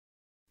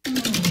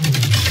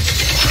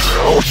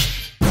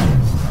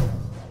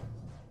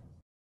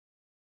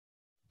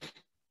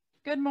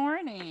Good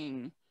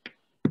morning.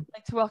 I'd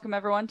like to welcome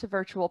everyone to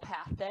Virtual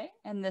Path Day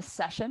and this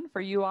session for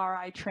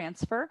URI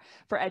Transfer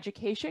for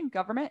Education,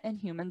 Government, and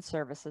Human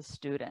Services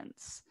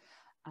students.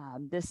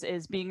 This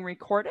is being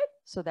recorded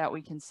so that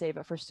we can save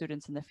it for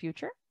students in the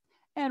future.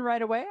 And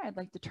right away, I'd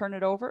like to turn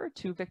it over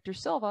to Victor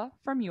Silva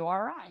from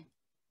URI.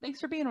 Thanks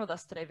for being with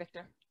us today,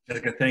 Victor.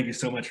 Jessica, thank you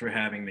so much for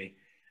having me.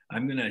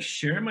 I'm going to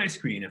share my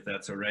screen if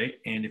that's all right.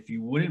 And if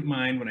you wouldn't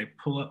mind when I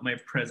pull up my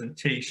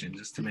presentation,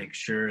 just to make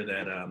sure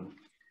that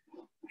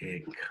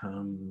it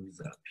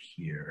comes up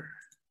here.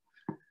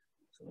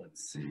 So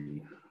let's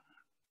see.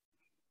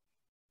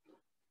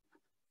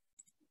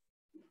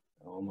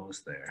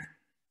 Almost there.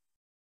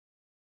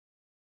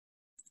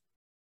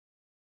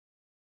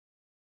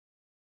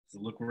 Does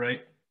it look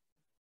right?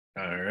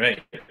 All right,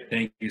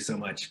 thank you so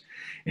much.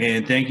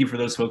 And thank you for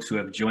those folks who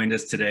have joined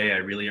us today. I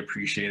really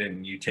appreciate it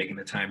and you taking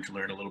the time to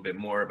learn a little bit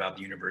more about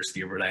the University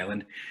of Rhode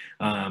Island.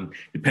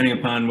 Depending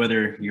upon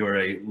whether you're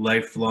a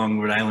lifelong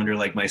Rhode Islander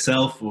like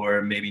myself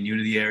or maybe new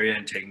to the area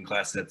and taking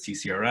classes at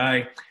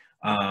CCRI,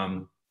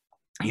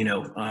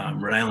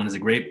 Rhode Island is a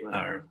great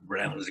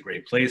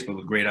place, but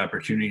with great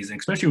opportunities, and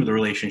especially with the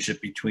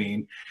relationship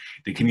between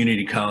the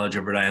Community College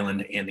of Rhode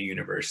Island and the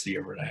University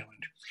of Rhode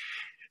Island.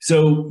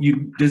 So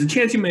there's a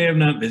chance you may have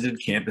not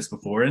visited campus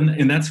before,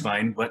 and that's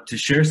fine, but to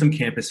share some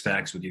campus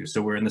facts with you.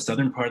 So we're in the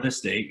southern part of the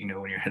state,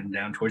 when you're heading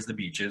down towards the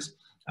beaches.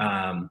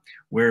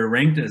 We're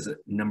ranked as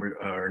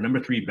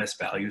number 3 best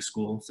value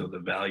school. So the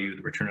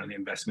return on the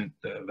investment,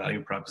 the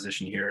value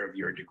proposition here of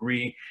your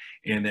degree,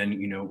 and then,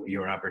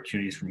 your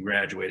opportunities from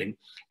graduating.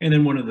 And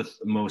then one of the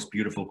most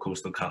beautiful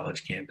coastal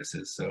college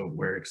campuses. So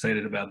we're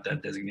excited about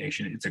that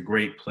designation. It's a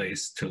great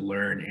place to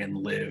learn and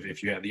live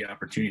if you have the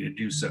opportunity to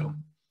do so.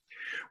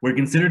 We're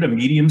considered a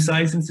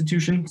medium-sized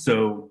institution,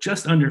 so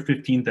just under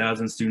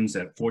 15,000 students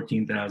at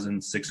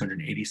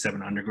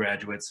 14,687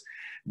 undergraduates.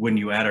 When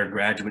you add our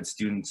graduate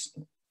students,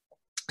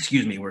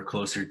 we're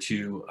closer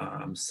to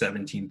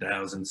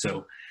 17,000.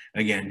 So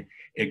again,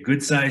 a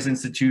good-sized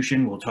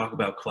institution. We'll talk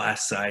about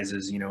class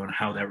sizes, and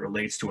how that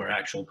relates to our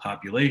actual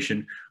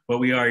population, but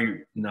we are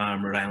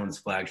Rhode Island's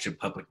flagship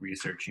public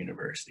research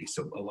university.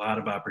 So a lot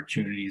of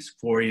opportunities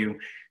for you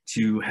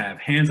to have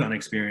hands-on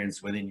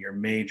experience within your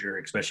major,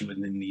 especially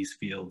within these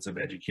fields of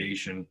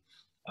education,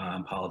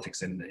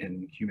 politics,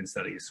 and human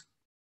studies.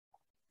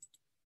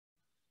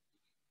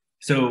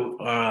 So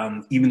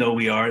even though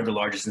we are the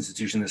largest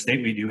institution in the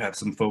state, we do have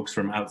some folks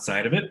from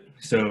outside of it.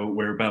 So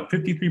we're about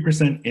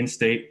 53%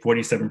 in-state,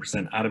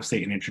 47%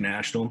 out-of-state and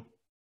international.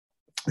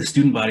 The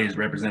student body is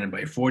represented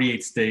by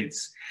 48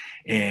 states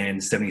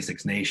and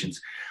 76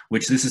 nations,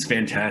 which this is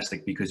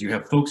fantastic because you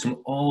have folks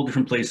from all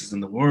different places in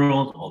the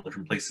world, all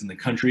different places in the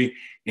country.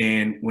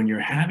 And when you're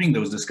having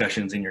those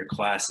discussions in your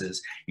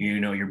classes,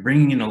 you're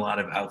bringing in a lot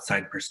of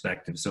outside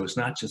perspectives. So it's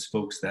not just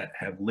folks that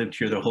have lived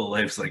here their whole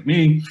lives like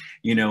me,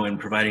 and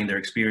providing their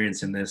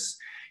experience in this,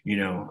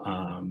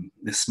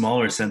 this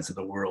smaller sense of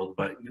the world,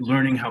 but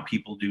learning how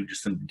people do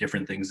just some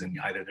different things in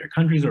either their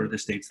countries or the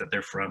states that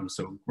they're from.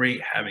 So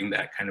great having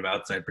that kind of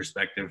outside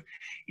perspective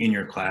in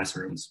your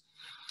classrooms.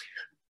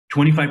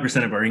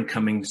 25% of our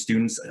incoming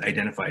students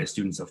identify as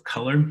students of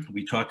color.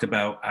 We talked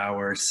about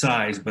our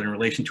size, but in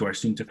relation to our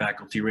student to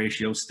faculty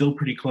ratio, still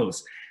pretty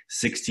close,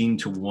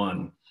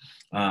 16:1.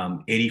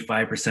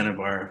 85% of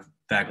our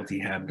faculty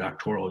have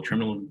doctoral or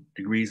terminal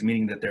degrees,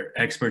 meaning that they're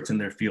experts in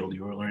their field.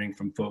 You are learning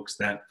from folks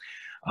that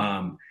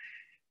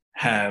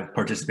have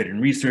participated in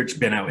research,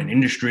 been out in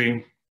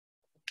industry,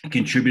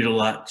 contribute a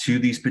lot to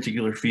these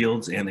particular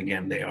fields. And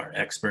again, they are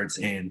experts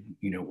in,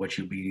 what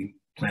you'll be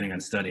planning on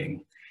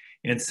studying.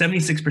 And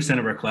 76%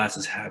 of our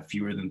classes have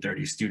fewer than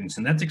 30 students.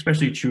 And that's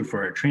especially true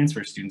for our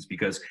transfer students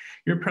because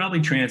you're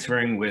probably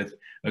transferring with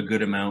a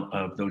good amount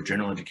of those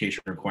general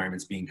education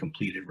requirements being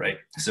completed, right?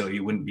 So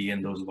you wouldn't be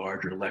in those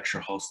larger lecture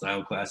hall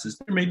style classes.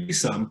 There may be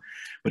some,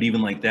 but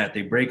even like that,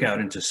 they break out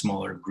into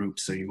smaller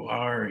groups. So you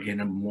are in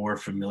a more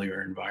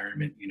familiar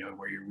environment,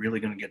 where you're really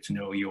going to get to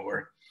know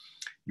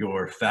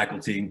your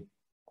faculty,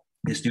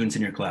 the students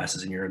in your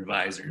classes, and your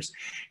advisors.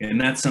 And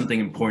that's something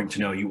important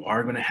to know. You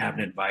are going to have an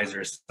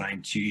advisor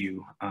assigned to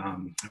you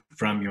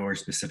from your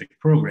specific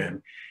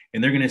program,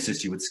 and they're going to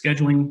assist you with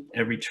scheduling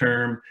every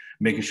term,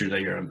 making sure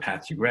that you're on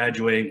path to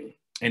graduate,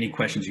 any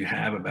questions you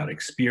have about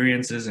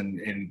experiences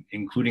and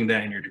including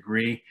that in your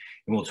degree.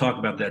 And we'll talk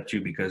about that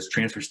too, because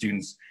transfer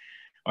students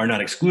are not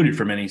excluded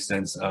from any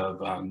sense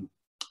of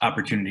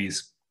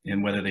opportunities,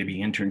 and whether they be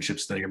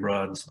internships, study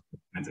abroad,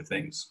 kinds of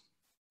things.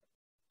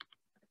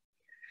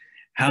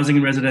 Housing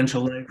and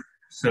residential life.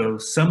 So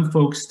some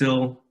folks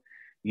still,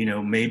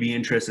 may be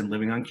interested in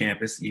living on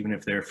campus, even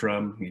if they're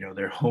from,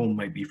 their home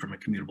might be from a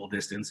commutable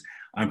distance.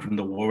 I'm from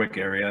the Warwick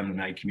area,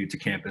 and I commute to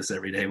campus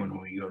every day when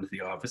we go to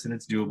the office, and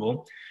it's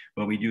doable.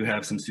 But we do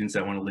have some students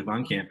that want to live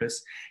on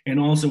campus, and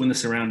also in the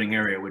surrounding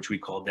area, which we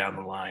call down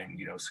the line,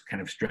 kind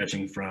of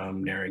stretching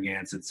from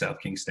Narragansett, South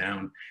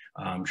Kingstown,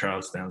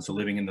 Charlestown. So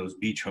living in those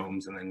beach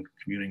homes and then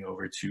commuting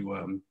over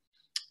to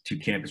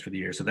campus for the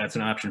year. So that's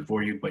an option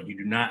for you, but you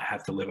do not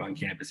have to live on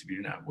campus if you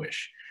do not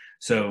wish.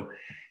 So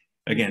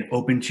Again,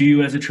 open to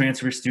you as a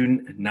transfer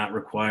student, not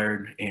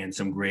required, and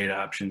some great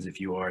options if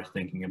you are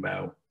thinking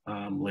about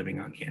living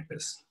on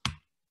campus.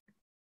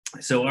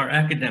 So our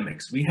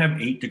academics, we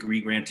have 8 degree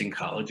granting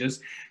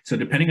colleges. So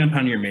depending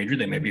upon your major,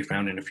 they may be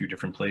found in a few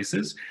different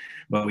places,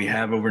 but we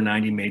have over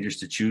 90 majors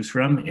to choose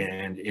from.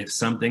 And if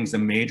something's a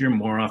major,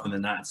 more often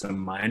than not, it's a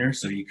minor.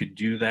 So you could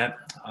do that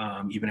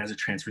even as a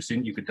transfer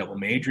student. You could double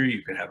major,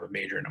 you could have a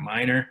major and a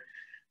minor.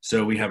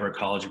 So we have our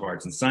College of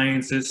Arts and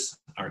Sciences,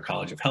 our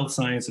College of Health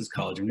Sciences,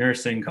 College of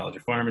Nursing, College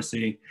of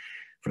Pharmacy.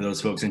 For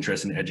those folks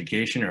interested in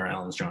education, our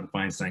Alan John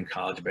Feinstein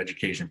College of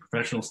Education and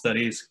Professional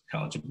Studies,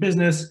 College of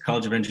Business,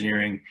 College of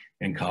Engineering,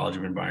 and College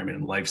of Environment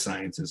and Life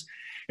Sciences.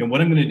 And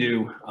what I'm going to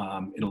do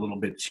in a little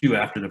bit too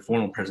after the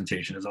formal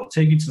presentation is I'll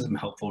take you to some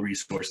helpful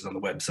resources on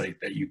the website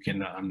that you can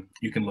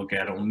look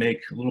at. It will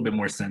make a little bit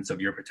more sense of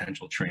your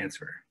potential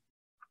transfer.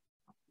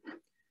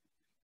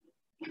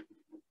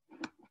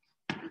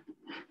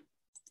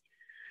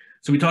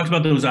 So we talked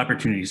about those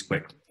opportunities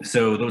quick.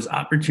 So those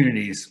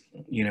opportunities,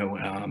 you know,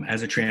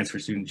 as a transfer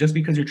student, just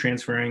because you're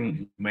transferring,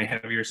 you might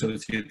have your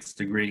associate's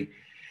degree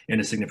and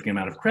a significant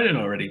amount of credit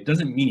already,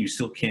 doesn't mean you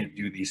still can't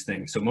do these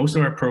things. So most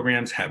of our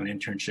programs have an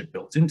internship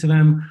built into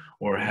them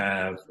or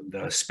have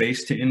the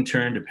space to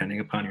intern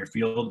depending upon your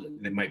field.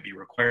 They might be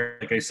required,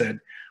 like I said,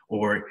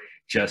 or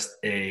just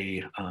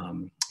an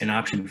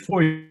option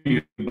for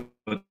you,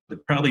 but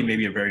probably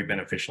maybe a very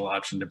beneficial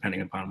option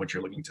depending upon what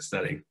you're looking to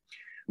study.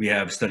 We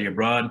have study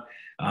abroad,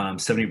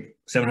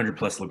 700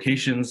 plus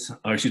locations,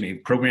 or excuse me,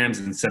 programs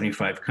in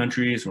 75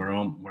 countries. We're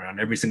on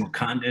every single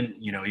continent.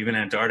 You know, even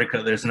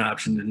Antarctica, there's an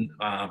option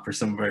for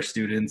some of our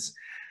students.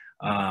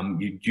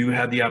 You do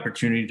have the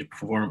opportunity to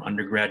perform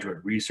undergraduate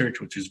research,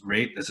 which is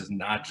great. This is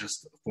not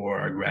just for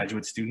our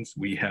graduate students.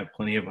 We have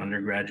plenty of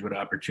undergraduate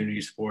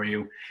opportunities for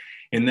you.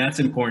 And that's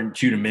important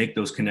too, to make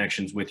those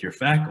connections with your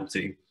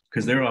faculty,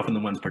 because they're often the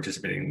ones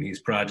participating in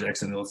these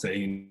projects, and they'll say,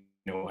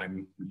 you know,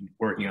 I'm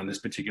working on this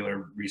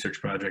particular research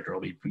project, or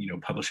I'll be, you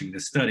know, publishing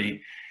this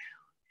study.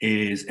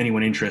 Is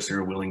anyone interested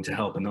or willing to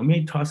help? And they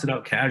may toss it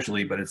out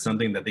casually, but it's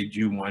something that they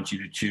do want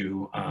you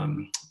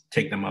to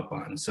take them up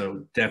on.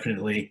 So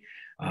definitely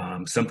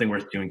something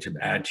worth doing to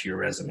add to your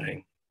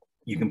resume.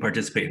 You can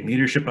participate in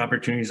leadership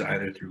opportunities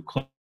either through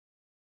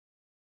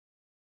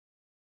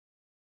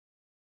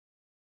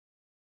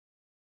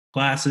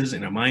classes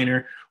in a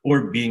minor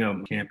or being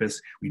on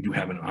campus. We do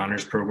have an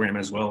honors program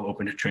as well,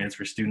 open to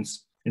transfer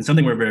students. And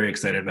something we're very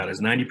excited about is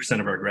 90%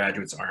 of our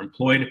graduates are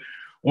employed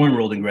or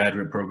enrolled in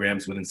graduate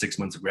programs within 6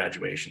 months of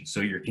graduation.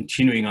 So you're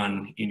continuing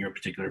on in your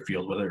particular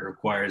field, whether it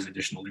requires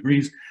additional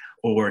degrees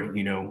or,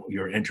 you know,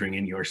 you're entering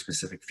in your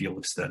specific field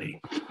of study.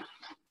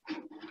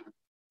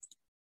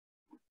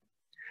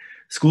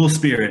 School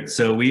spirit.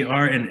 So we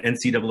are an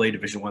NCAA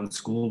Division I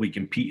school. We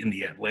compete in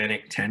the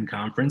Atlantic 10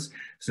 Conference.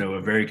 So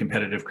a very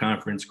competitive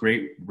conference,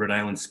 great Rhode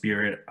Island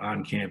spirit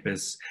on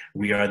campus.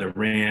 We are the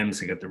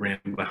Rams. I got the Ram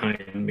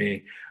behind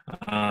me.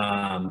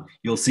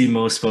 You'll see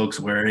most folks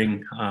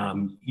wearing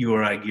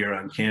URI gear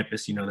on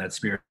campus. You know, that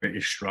spirit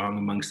is strong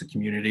amongst the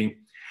community.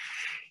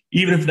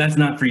 Even if that's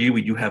not for you,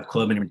 we do have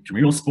club and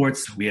intramural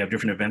sports. We have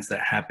different events that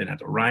happen at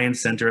the Ryan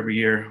Center every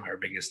year, our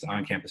biggest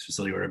on-campus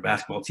facility where our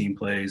basketball team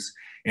plays.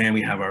 And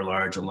we have our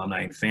large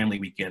alumni and family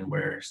weekend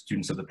where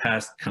students of the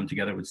past come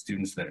together with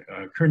students that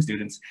are current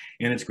students.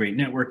 And it's great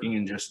networking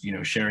and just, you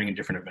know, sharing in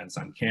different events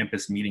on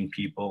campus, meeting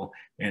people,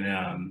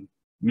 and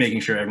making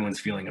sure everyone's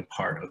feeling a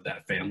part of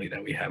that family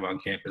that we have on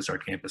campus, our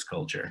campus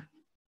culture.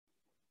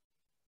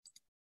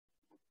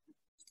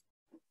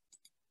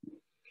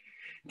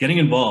 Getting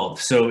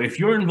involved. So if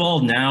you're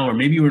involved now, or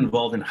maybe you were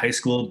involved in high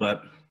school,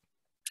 but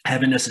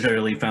haven't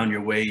necessarily found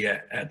your way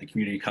yet at the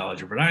Community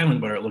College of Rhode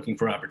Island, but are looking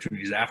for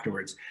opportunities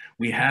afterwards,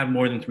 we have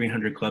more than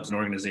 300 clubs and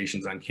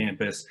organizations on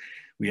campus.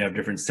 We have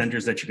different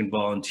centers that you can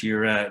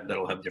volunteer at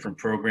that'll have different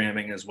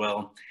programming as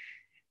well.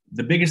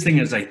 The biggest thing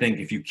is, I think,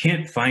 if you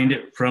can't find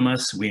it from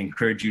us, we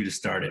encourage you to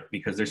start it,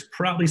 because there's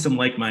probably some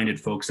like-minded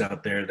folks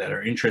out there that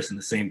are interested in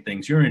the same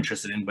things you're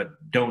interested in, but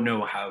don't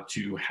know how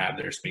to have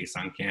their space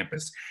on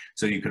campus.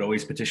 So you could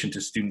always petition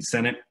to Student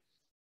Senate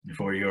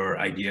for your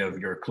idea of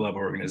your club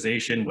or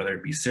organization, whether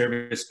it be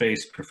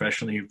service-based,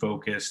 professionally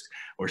focused,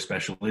 or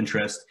special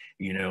interest.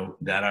 You know,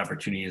 that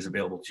opportunity is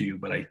available to you,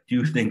 but I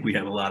do think we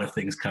have a lot of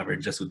things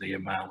covered just with the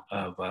amount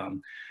of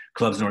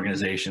clubs and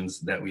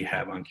organizations that we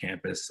have on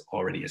campus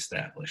already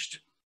established.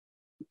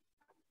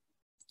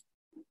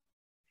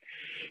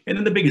 And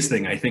then the biggest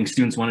thing, I think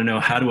students want to know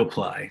how to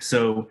apply.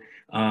 So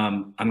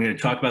I'm going to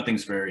talk about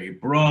things very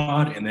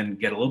broad and then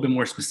get a little bit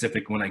more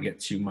specific when I get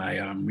to my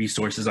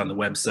resources on the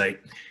website.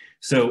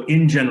 So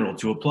in general,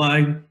 to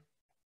apply,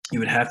 you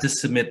would have to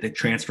submit the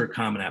Transfer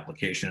Common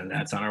application, and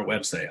that's on our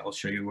website. I'll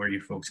show you where you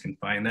folks can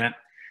find that.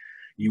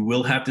 You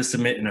will have to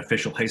submit an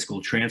official high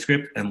school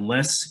transcript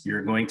unless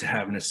you're going to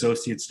have an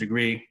associate's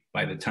degree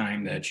by the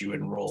time that you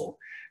enroll.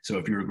 So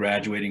if you were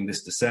graduating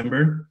this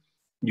December,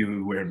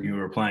 you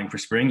were applying for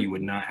spring, you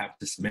would not have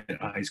to submit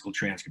a high school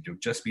transcript. It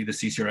would just be the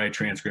CCRI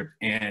transcript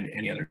and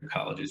any other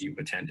colleges you've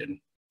attended.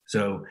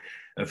 So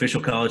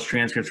official college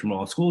transcripts from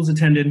all schools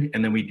attended,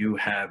 and then we do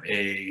have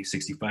a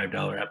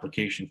 $65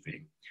 application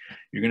fee.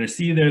 You're going to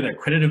see there that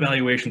credit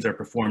evaluations are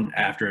performed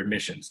after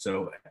admission.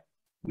 So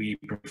we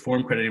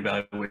perform credit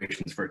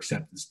evaluations for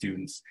accepted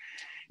students.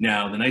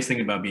 Now, the nice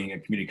thing about being a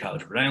community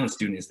college Rhode Island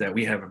student is that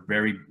we have a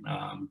very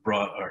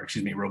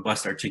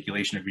robust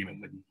articulation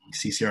agreement with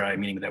CCRI,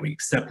 meaning that we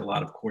accept a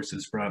lot of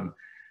courses from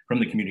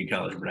the community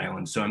college Rhode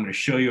Island. So I'm going to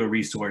show you a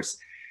resource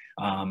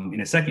in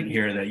a second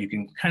here that you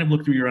can kind of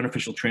look through your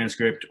unofficial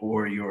transcript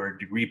or your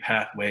degree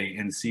pathway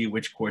and see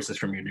which courses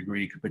from your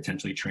degree could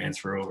potentially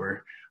transfer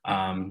over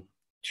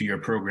to your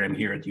program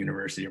here at the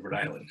University of Rhode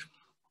Island.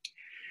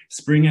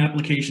 Spring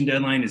application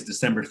deadline is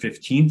December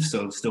 15th,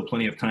 so still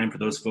plenty of time for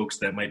those folks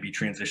that might be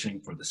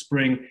transitioning for the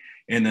spring.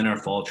 And then our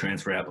fall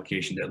transfer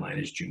application deadline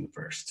is June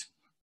 1st.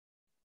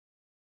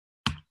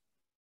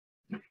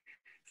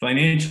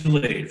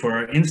 Financial aid. For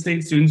our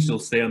in-state students, you'll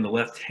stay on the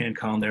left-hand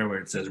column there where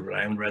it says Rhode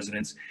Island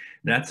residents.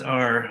 That's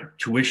our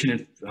tuition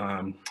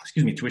and,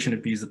 tuition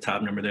and fees, the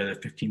top number there,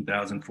 that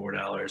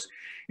 $15,004.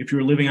 If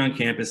you're living on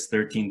campus,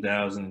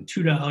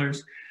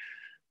 $13,002.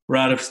 For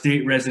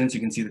out-of-state residents,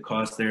 you can see the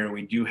cost there.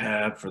 We do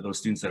have, for those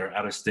students that are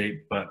out of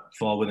state but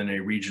fall within a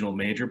regional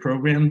major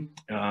program,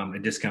 a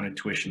discounted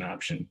tuition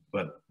option.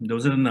 But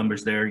those are the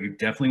numbers there. You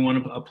definitely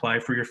want to apply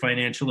for your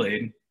financial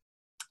aid.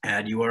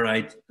 Add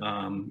URI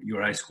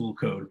school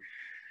code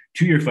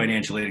to your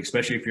financial aid,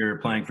 especially if you're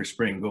applying for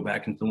spring. Go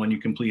back into the one you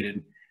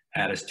completed,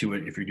 add us to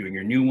it if you're doing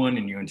your new one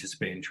and you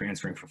anticipate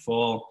transferring for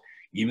fall.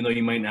 Even though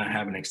you might not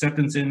have an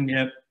acceptance in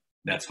yet,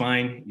 that's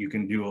fine. You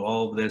can do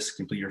all of this,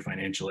 complete your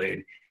financial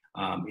aid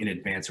in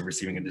advance of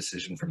receiving a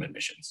decision from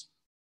admissions.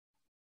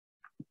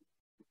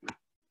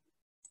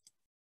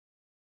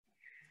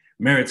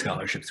 Merit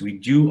scholarships. We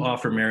do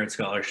offer merit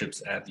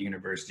scholarships at the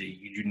university.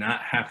 You do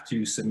not have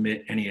to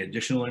submit any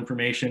additional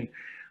information.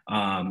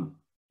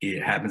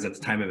 It happens at the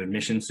time of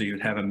admission, so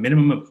you'd have a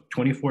minimum of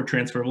 24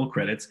 transferable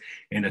credits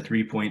and a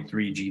 3.3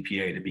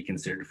 GPA to be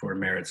considered for a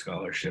merit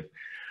scholarship.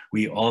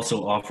 We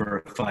also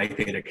offer a Phi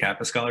Theta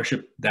Kappa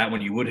scholarship. That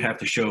one you would have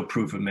to show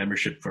proof of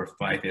membership for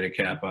Phi Theta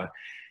Kappa,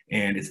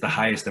 and it's the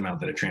highest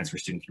amount that a transfer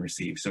student can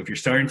receive. So if you're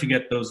starting to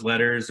get those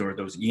letters or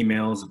those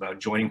emails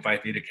about joining Phi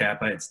Theta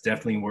Kappa, it's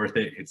definitely worth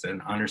it. It's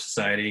an honor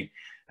society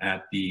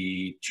at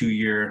the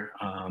two-year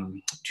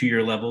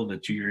level, the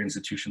two-year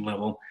institution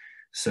level.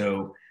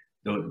 So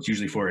it's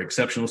usually for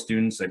exceptional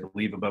students, I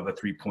believe above a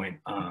 3.7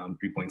 or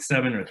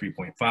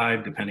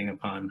 3.5, depending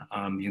upon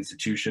the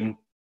institution,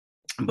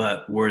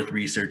 but worth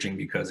researching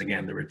because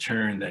again, the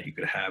return that you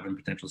could have in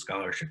potential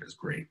scholarship is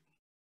great.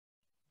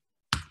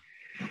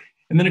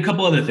 And then a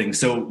couple other things.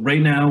 So right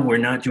now we're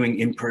not doing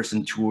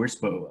in-person tours,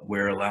 but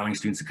we're allowing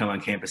students to come on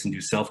campus and do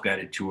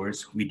self-guided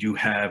tours. We do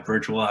have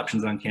virtual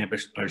options on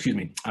campus, or excuse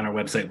me, on our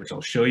website, which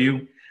I'll show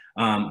you.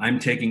 I'm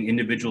taking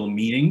individual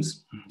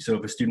meetings. So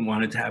if a student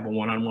wanted to have a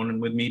one-on-one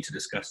with me to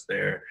discuss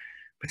their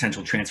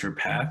potential transfer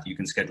path, you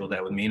can schedule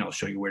that with me and I'll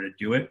show you where to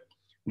do it.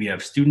 We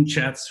have student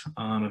chats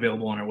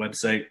available on our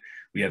website.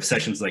 We have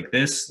sessions like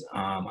this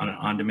on an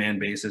on-demand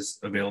basis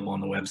available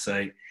on the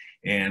website.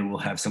 And we'll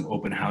have some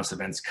open house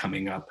events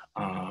coming up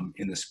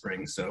in the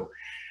spring. So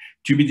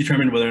to be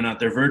determined whether or not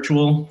they're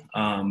virtual,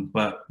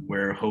 but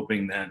we're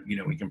hoping that, you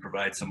know, we can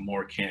provide some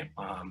more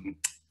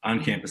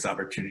on-campus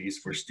opportunities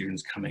for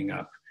students coming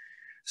up.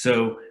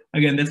 So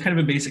again, that's kind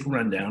of a basic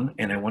rundown.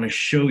 And I want to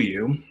show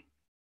you,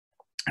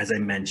 as I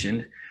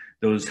mentioned,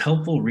 those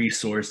helpful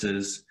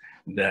resources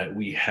that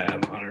we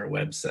have on our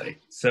website.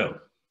 So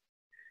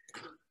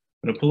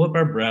I'm going to pull up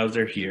our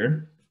browser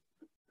here.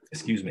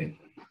 Excuse me.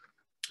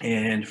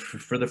 And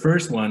for the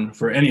first one,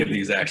 for any of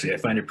these actually, I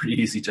find it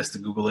pretty easy just to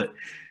Google it.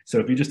 So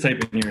if you just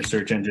type in your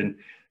search engine,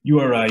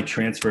 URI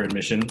transfer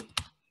admission,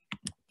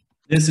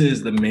 this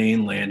is the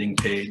main landing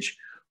page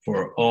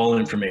for all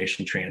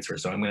information transfer.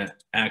 So I'm going to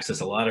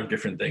access a lot of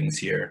different things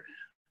here.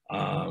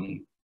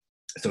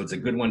 So it's a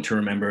good one to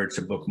remember,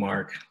 to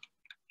bookmark.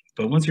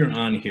 But once you're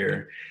on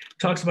here, it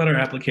talks about our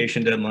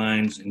application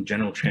deadlines and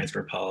general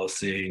transfer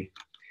policy.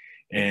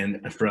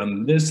 And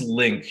from this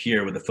link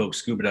here with the folks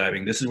scuba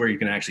diving, this is where you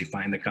can actually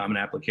find the common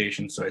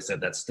application. So I said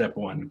that's step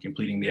one,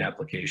 completing the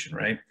application,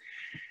 right?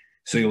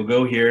 So you'll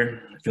go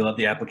here, fill out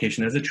the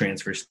application as a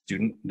transfer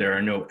student. There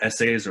are no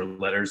essays or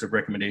letters of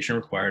recommendation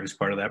required as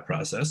part of that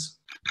process.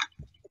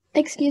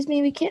 Excuse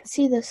me, we can't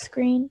see the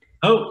screen.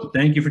 Oh,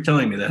 thank you for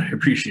telling me that. I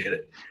appreciate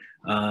it.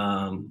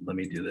 Let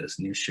me do this,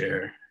 new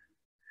share.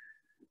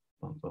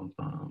 Bum, bum,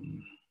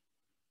 bum.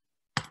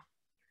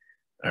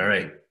 All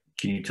right.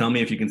 Can you tell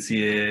me if you can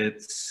see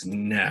it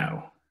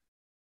now?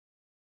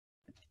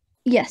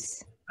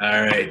 Yes.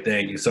 All right,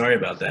 thank you. Sorry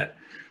about that.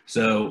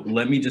 So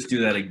let me just do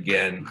that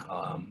again,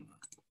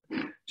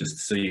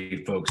 just so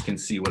you folks can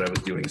see what I was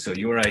doing. So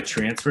URI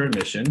transfer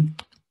admission,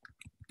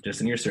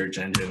 just in your search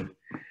engine.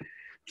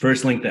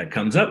 First link that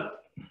comes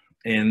up,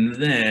 and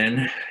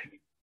then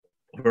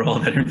for all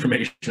that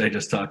information I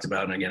just talked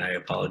about, and again, I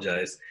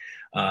apologize,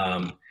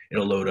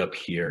 it'll load up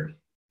here.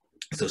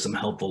 So some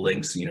helpful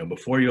links, you know,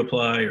 before you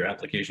apply, your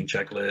application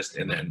checklist,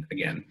 and then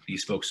again,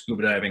 these folks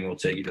scuba diving will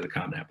take you to the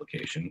common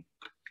application.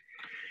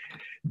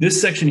 This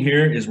section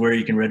here is where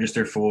you can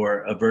register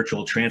for a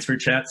virtual transfer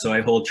chat. So I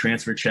hold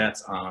transfer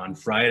chats on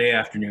Friday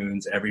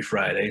afternoons, every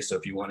Friday. So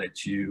if you wanted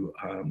to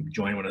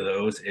join one of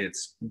those,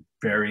 it's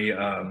very,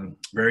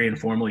 very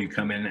informal. You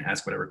come in and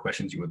ask whatever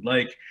questions you would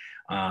like.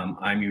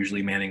 I'm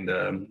usually manning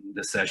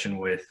the session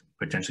with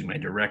potentially my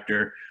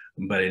director.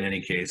 But in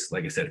any case,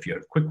 like I said, if you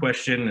have a quick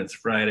question, it's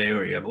Friday,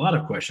 or you have a lot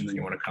of questions and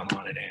you want to come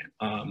on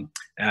and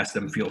ask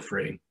them, feel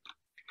free.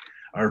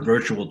 Our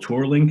virtual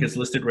tour link is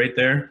listed right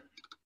there,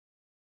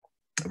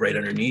 right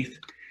underneath.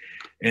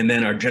 And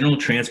then our general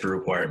transfer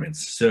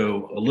requirements.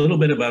 So a little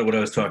bit about what I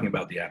was talking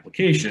about, the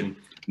application.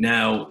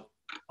 Now,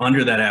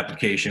 under that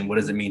application, what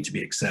does it mean to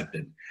be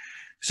accepted?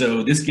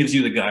 So this gives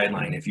you the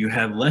guideline. If you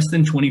have less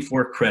than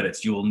 24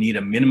 credits, you will need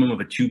a minimum of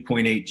a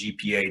 2.8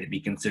 GPA to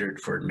be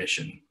considered for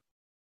admission.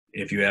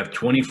 If you have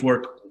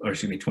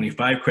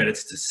 25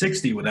 credits to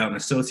 60 without an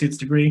associate's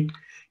degree,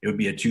 it would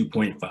be a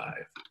 2.5.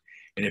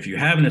 And if you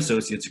have an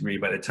associate's degree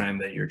by the time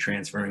that you're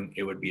transferring,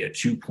 it would be a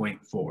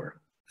 2.4.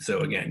 So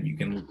again, you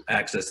can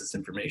access this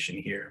information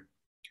here.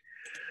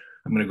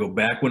 I'm going to go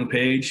back one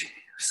page.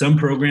 Some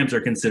programs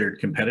are considered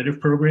competitive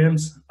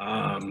programs.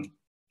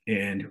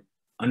 And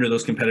under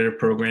those competitive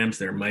programs,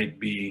 there might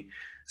be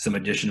some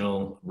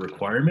additional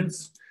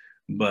requirements,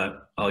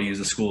 but I'll use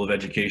the School of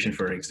Education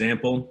for an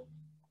example.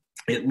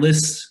 It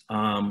lists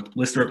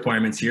the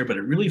requirements here, but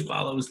it really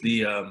follows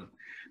the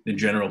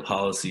general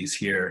policies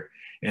here.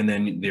 And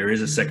then there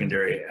is a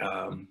secondary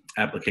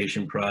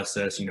application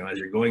process, you know, as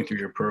you're going through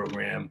your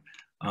program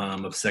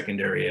of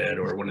secondary ed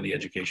or one of the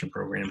education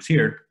programs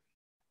here,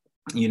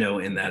 you know,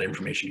 and that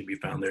information can be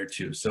found there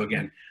too. So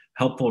again,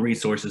 helpful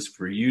resources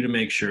for you to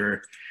make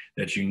sure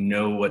that you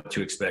know what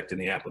to expect in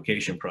the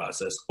application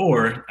process.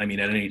 Or, I mean,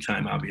 at any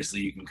time,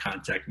 obviously, you can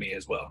contact me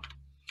as well.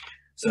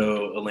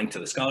 So a link to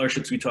the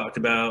scholarships we talked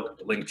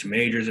about, a link to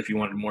majors if you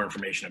wanted more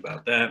information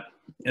about that.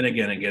 And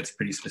again, it gets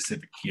pretty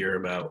specific here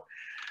about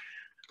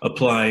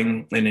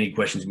applying and any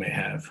questions you may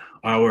have.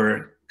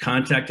 Our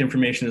contact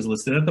information is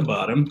listed at the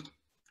bottom.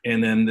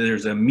 And then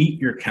there's a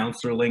Meet Your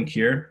Counselor link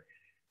here.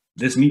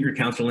 This Meet Your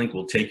Counselor link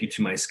will take you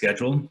to my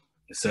schedule.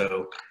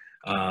 So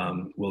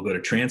we'll go to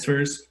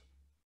transfers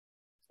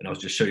and I'll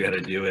just show you how to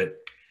do it.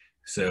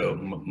 So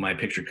my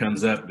picture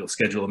comes up, you'll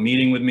schedule a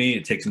meeting with me.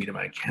 It takes me to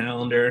my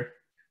calendar.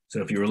 So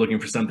if you were looking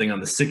for something on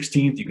the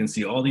 16th, you can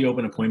see all the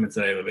open appointments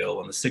that I have available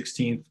on the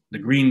 16th. The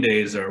green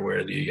days are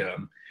where the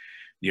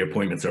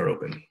appointments are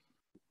open.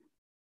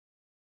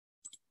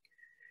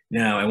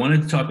 Now, I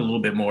wanted to talk a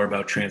little bit more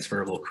about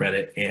transferable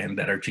credit and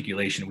that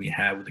articulation we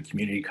have with the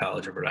Community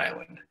College of Rhode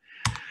Island.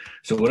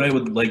 So what I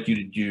would like you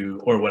to do,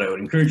 or what I would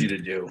encourage you to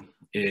do,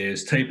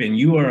 is type in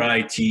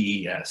URI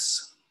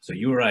TES, so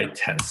URI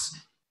tests.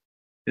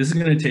 This is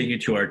going to take you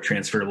to our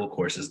transferable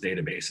courses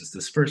database. It's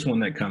this first one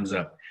that comes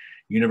up.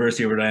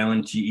 University of Rhode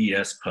Island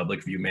TES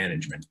Public View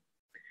Management.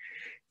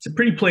 It's a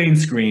pretty plain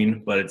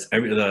screen, but it's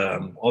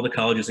all the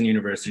colleges and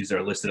universities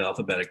are listed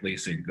alphabetically.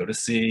 So you go to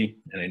C,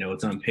 and I know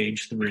it's on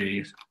page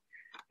 3,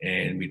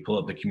 and we pull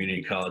up the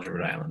Community College of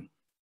Rhode Island.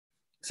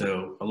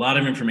 So a lot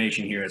of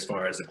information here as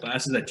far as the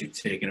classes that you've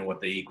taken and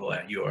what they equal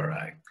at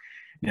URI.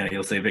 Now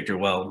you'll say, Victor,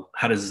 well,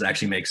 how does this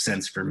actually make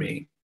sense for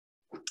me?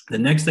 The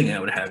next thing I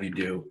would have you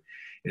do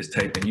is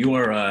type in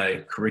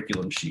URI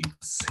curriculum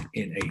sheets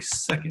in a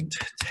second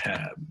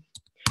tab.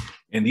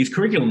 And these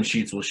curriculum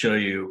sheets will show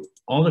you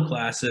all the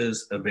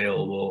classes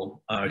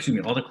available, all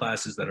the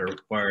classes that are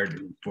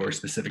required for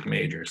specific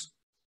majors.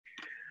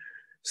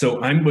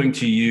 So I'm going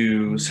to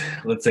use,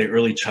 let's say,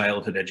 early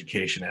childhood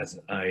education as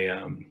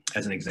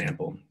an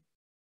example.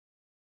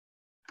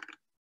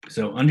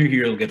 So under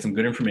here, you'll get some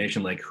good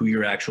information like who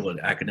your actual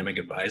academic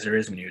advisor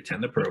is when you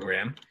attend the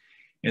program.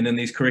 And then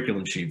these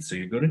curriculum sheets. So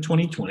you go to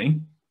 2020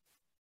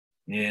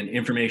 and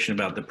information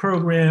about the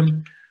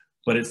program,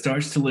 but it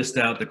starts to list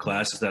out the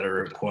classes that are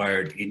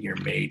required in your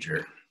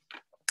major.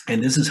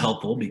 And this is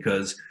helpful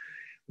because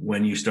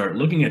when you start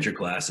looking at your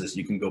classes,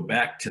 you can go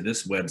back to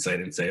this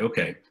website and say,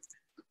 okay,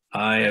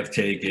 I have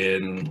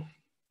taken,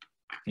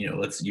 you know,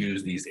 let's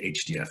use these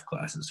HDF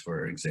classes,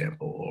 for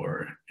example,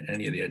 or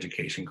any of the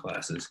education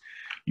classes.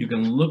 You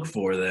can look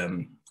for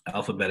them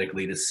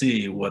alphabetically to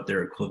see what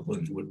their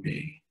equivalent would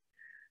be.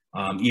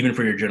 Even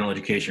for your general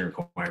education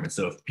requirements.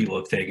 So if people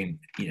have taken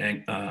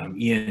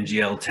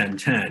ENGL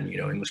 1010, you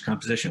know, English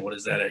composition, what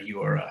is that at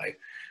URI?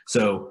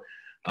 So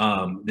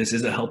this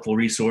is a helpful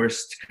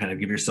resource to kind of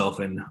give yourself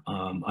an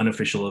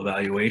unofficial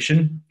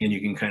evaluation, and you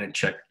can kind of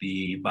check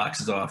the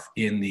boxes off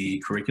in the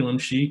curriculum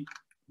sheet.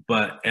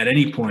 But at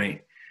any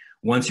point,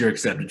 once you're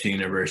accepted to the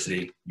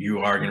university, you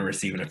are going to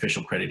receive an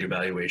official credit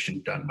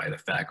evaluation done by the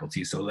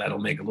faculty. So that'll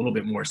make a little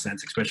bit more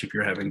sense, especially if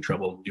you're having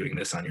trouble doing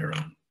this on your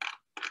own.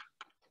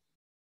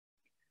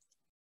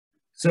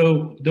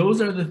 So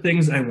those are the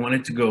things I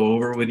wanted to go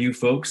over with you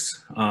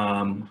folks.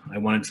 I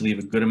wanted to leave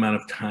a good amount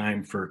of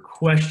time for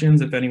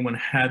questions if anyone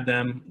had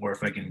them, or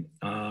if I can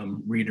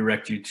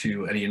redirect you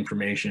to any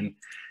information.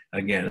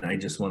 Again, I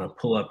just want to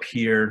pull up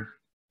here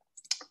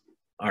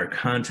our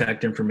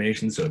contact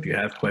information. So if you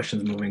have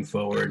questions moving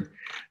forward,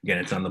 again,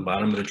 it's on the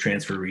bottom of the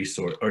transfer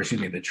resource, or excuse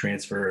me, the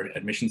transfer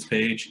admissions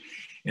page.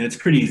 And it's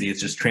pretty easy.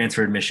 It's just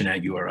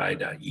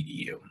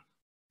transferadmission@uri.edu.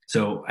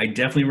 So I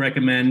definitely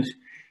recommend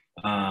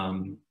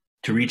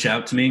to reach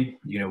out to me.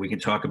 You know, we can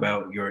talk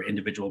about your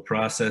individual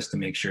process to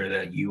make sure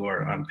that you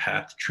are on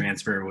path to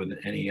transfer with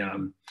any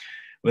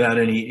without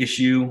any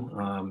issue.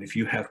 If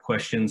you have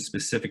questions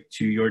specific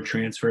to your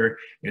transfer,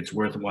 it's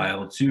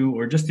worthwhile too,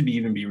 or just to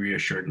even be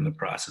reassured in the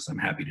process, I'm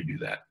happy to do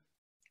that.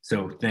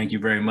 So thank you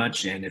very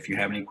much. And if you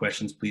have any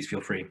questions, please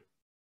feel free.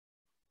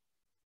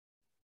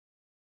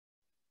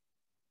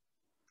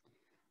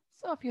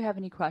 So if you have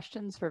any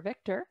questions for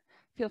Victor,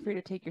 feel free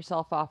to take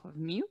yourself off of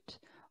mute,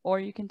 or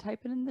you can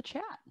type it in the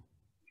chat.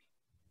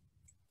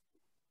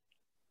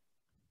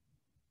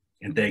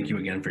 And thank you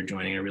again for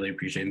joining. I really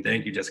appreciate it. And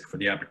thank you, Jessica, for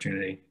the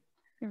opportunity.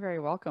 You're very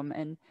welcome.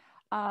 And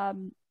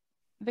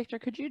Victor,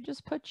 could you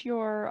just put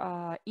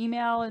your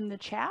email in the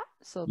chat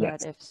so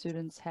that if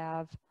students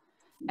have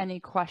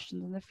any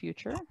questions in the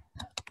future,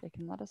 they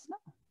can let us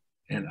know.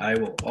 And I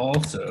will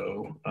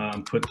also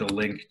put the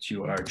link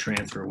to our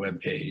transfer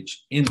webpage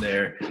in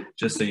there,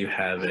 just so you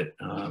have it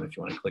if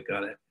you want to click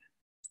on it.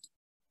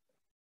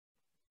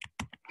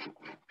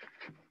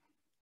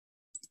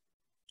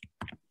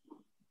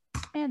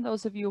 And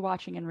those of you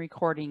watching and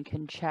recording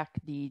can check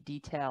the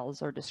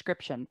details or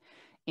description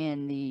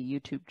in the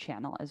YouTube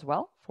channel as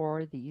well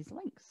for these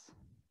links.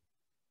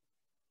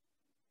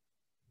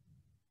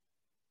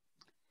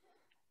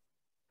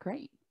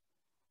 Great.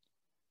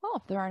 Well,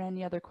 if there aren't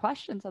any other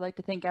questions, I'd like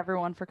to thank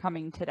everyone for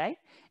coming today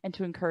and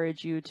to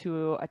encourage you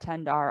to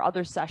attend our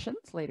other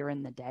sessions later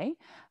in the day.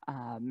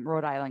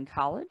 Rhode Island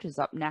College is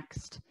up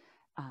next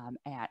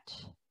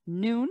at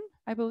noon,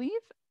 I believe.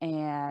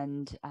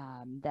 And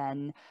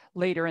then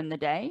later in the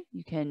day,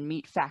 you can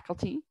meet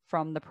faculty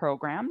from the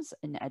programs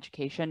in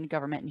education,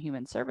 government, and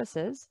human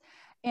services.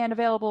 And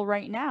available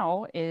right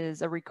now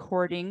is a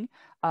recording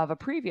of a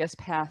previous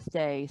Path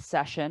Day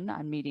session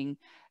on meeting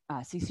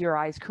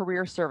CCRI's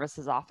Career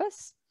Services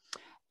Office.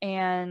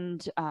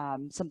 And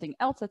something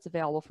else that's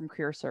available from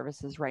Career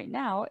Services right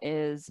now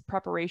is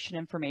preparation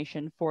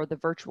information for the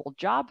virtual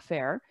job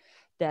fair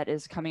that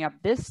is coming up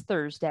this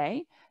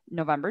Thursday,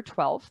 November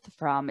 12th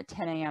from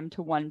 10 a.m.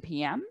 to 1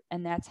 p.m.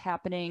 And that's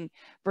happening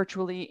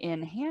virtually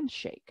in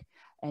Handshake.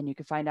 And you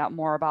can find out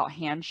more about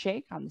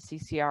Handshake on the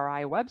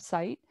CCRI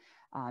website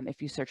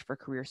if you search for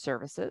Career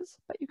Services.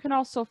 But you can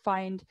also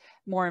find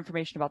more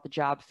information about the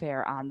job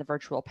fair on the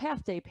virtual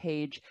Path Day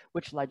page,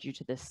 which led you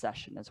to this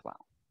session as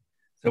well.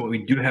 So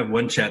we do have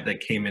one chat that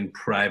came in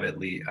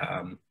privately,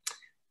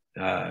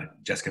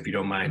 Jessica, if you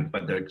don't mind,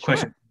 but the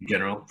question in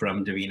general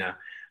from Davina: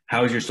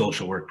 how is your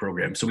social work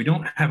program? So we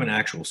don't have an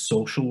actual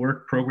social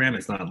work program.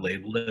 It's not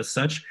labeled as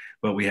such,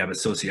 but we have a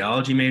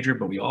sociology major,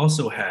 but we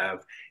also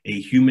have a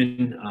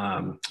human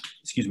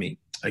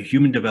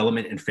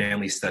development and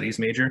family studies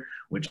major,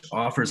 which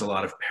offers a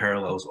lot of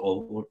parallels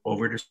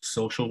over to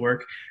social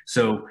work.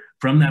 So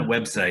from that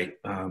website,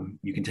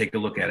 you can take a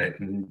look at it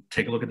and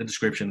take a look at the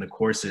description, the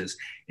courses.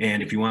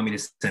 And if you want me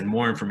to send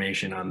more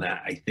information on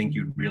that, I think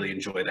you'd really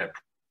enjoy that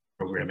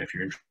program if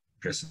you're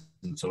interested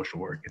in social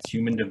work. It's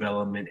human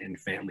development and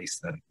family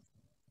studies.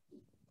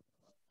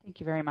 Thank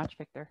you very much,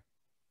 Victor.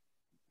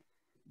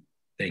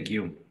 Thank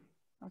you.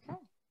 Okay.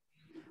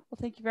 Well,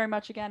 thank you very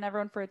much again,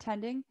 everyone, for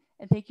attending.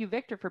 And thank you,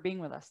 Victor, for being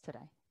with us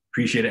today.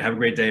 Appreciate it. Have a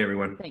great day,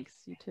 everyone. Thanks.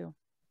 You too.